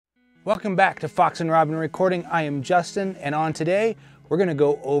Welcome back to Fox and Robyn Recording. I am Justin, and on today, we're gonna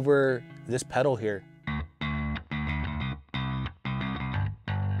go over this pedal here.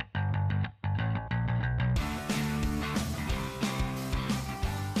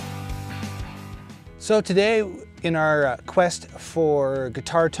 So today, in our quest for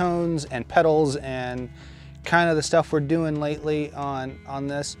guitar tones and pedals and kind of the stuff we're doing lately on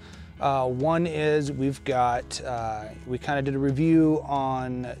this, one is we've got, we kind of did a review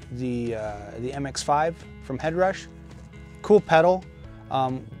on the MX5 from Headrush. Cool pedal.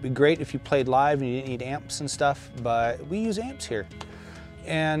 Be great if you played live and you didn't need amps and stuff, but we use amps here.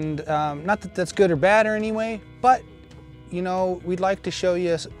 And not that that's good or bad or anyway, but you know, we'd like to show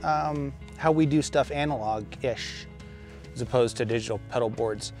you how we do stuff analog-ish as opposed to digital pedal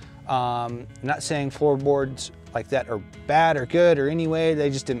boards. Not saying floorboards like that are bad or good or anyway, they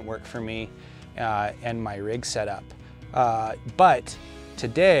just didn't work for me and my rig setup. But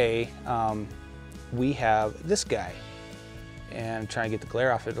today we have this guy, and I'm trying to get the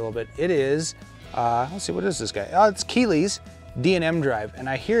glare off it a little bit. It is, let's see, what is this guy? Oh, it's Keeley's D&M Drive, and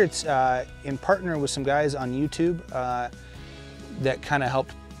I hear it's in partner with some guys on YouTube that kind of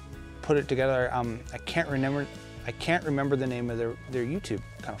helped put it together. I can't remember the name of their YouTube.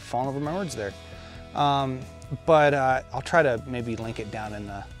 Kind of falling over my words there. But I'll try to maybe link it down in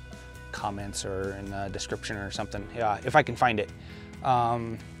the comments or in the description or something, if I can find it.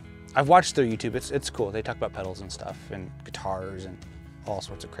 I've watched their YouTube. It's cool. They talk about pedals and stuff and guitars and all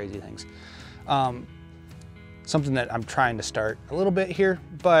sorts of crazy things. Something that I'm trying to start a little bit here,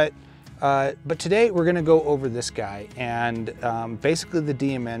 but today we're gonna go over this guy, and basically the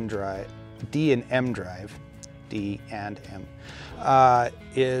D&M Drive, D&M,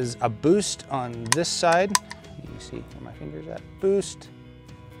 is a boost on this side. You can see where my finger's at, boost,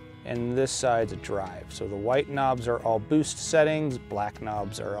 and this side's a drive. So the white knobs are all boost settings, black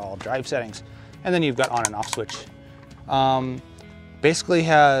knobs are all drive settings, and then you've got on and off switch. Basically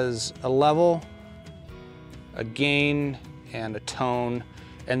has a level, a gain, and a tone,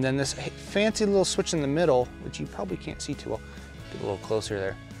 and then this fancy little switch in the middle, which you probably can't see too well. Get a little closer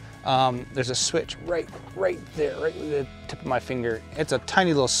there. There's a switch right there, right with the tip of my finger. It's a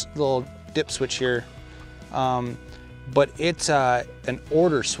tiny little dip switch here, but it's an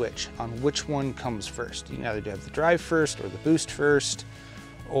order switch on which one comes first. You can either have the drive first or the boost first,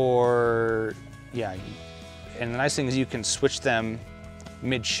 or yeah. And the nice thing is you can switch them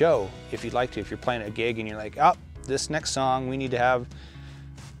mid-show if you'd like to. If you're playing a gig and you're like, oh, this next song we need to have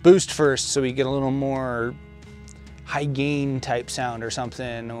boost first, so we get a little more high gain type sound or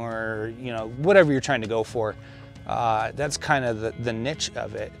something, or you know, whatever you're trying to go for. That's kind of the niche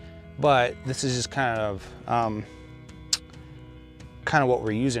of it, but this is just kind of what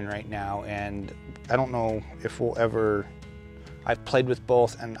we're using right now, and I don't know if we'll ever. I've played with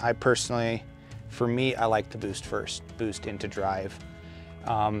both, and I personally, for me, I like the boost first, boost into drive,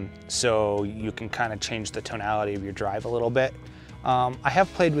 so you can kind of change the tonality of your drive a little bit. I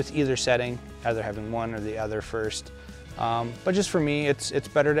have played with either setting, either having one or the other first. But just for me, it's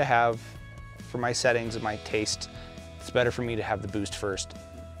better to have, for my settings and my taste, it's better for me to have the boost first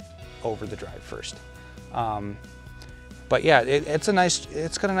over the drive first. But yeah, it's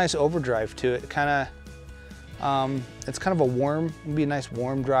got a nice overdrive to it. It's kind of a warm, it can be a nice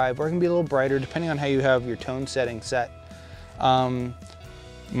warm drive, or it can be a little brighter depending on how you have your tone setting set.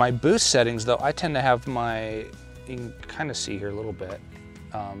 My boost settings though, I tend to have my, you can kind of see here a little bit,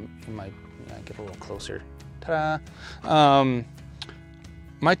 get a little closer. Ta-da!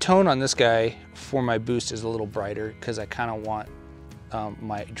 My tone on this guy for my boost is a little brighter because I kind of want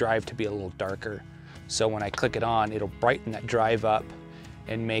my drive to be a little darker. So when I click it on, it'll brighten that drive up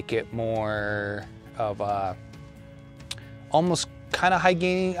and make it more of a almost kind of high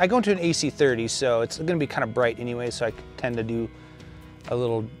gaining. I go into an AC30, so it's going to be kind of bright anyway, so I tend to do a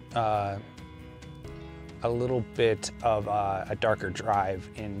little bit of a darker drive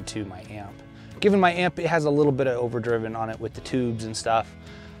into my amp. Given my amp, it has a little bit of overdriven on it with the tubes and stuff.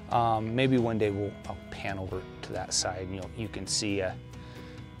 Maybe one day I'll pan over to that side and you can see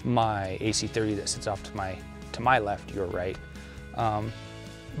my AC30 that sits off to my left, your right.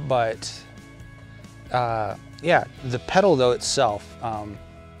 Yeah, the pedal though itself,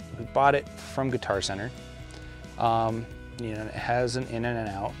 we bought it from Guitar Center. You know, it has an in and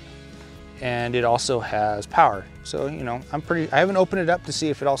an out, and it also has power. So you know, I haven't opened it up to see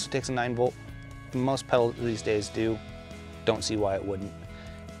if it also takes a 9-volt. Most pedals these days do. Don't see why it wouldn't.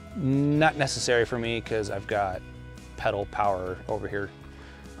 Not necessary for me because I've got pedal power over here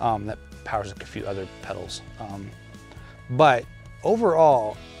that powers like a few other pedals. But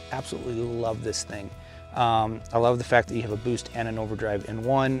overall, absolutely love this thing. I love the fact that you have a boost and an overdrive in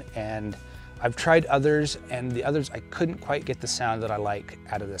one, and I've tried others, and the others I couldn't quite get the sound that I like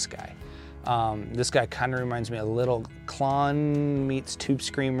out of this guy. This guy kind of reminds me a little Klon meets Tube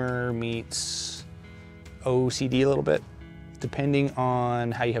Screamer meets OCD a little bit, depending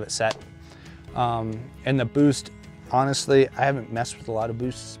on how you have it set. And the boost, honestly, I haven't messed with a lot of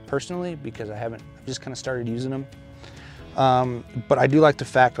boosts personally because I've just kind of started using them. But I do like the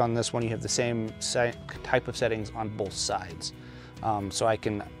fact on this one you have the same type of settings on both sides. So I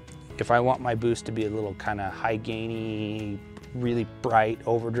can, if I want my boost to be a little kind of high gainy, really bright,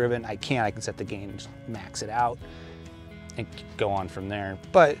 overdriven, I can set the gain and just max it out and go on from there.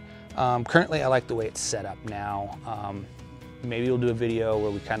 But currently I like the way it's set up now. Maybe we'll do a video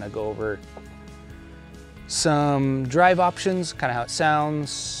where we kind of go over some drive options, kind of how it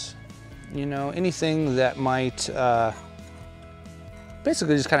sounds, you know, anything that might,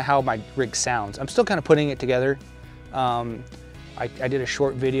 basically just kind of how my rig sounds. I'm still kind of putting it together. I did a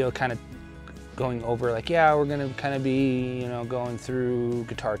short video kind of going over like, yeah, we're gonna kind of be, you know, going through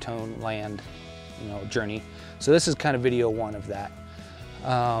guitar tone land, you know, journey. So this is kind of video one of that.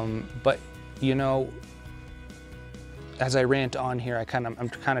 But you know, as I rant on here, I'm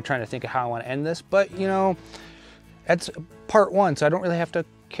kind of trying to think of how I want to end this, but you know, that's part one, so I don't really have to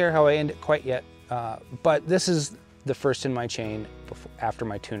care how I end it quite yet. But this is the first in my chain after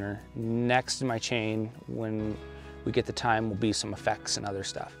my tuner. Next in my chain, when we get the time, will be some effects and other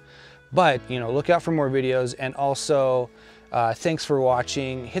stuff. But you know, look out for more videos, and also thanks for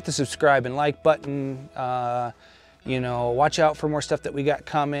watching. Hit the subscribe and like button. You know, watch out for more stuff that we got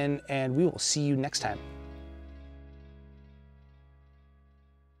coming, and we will see you next time.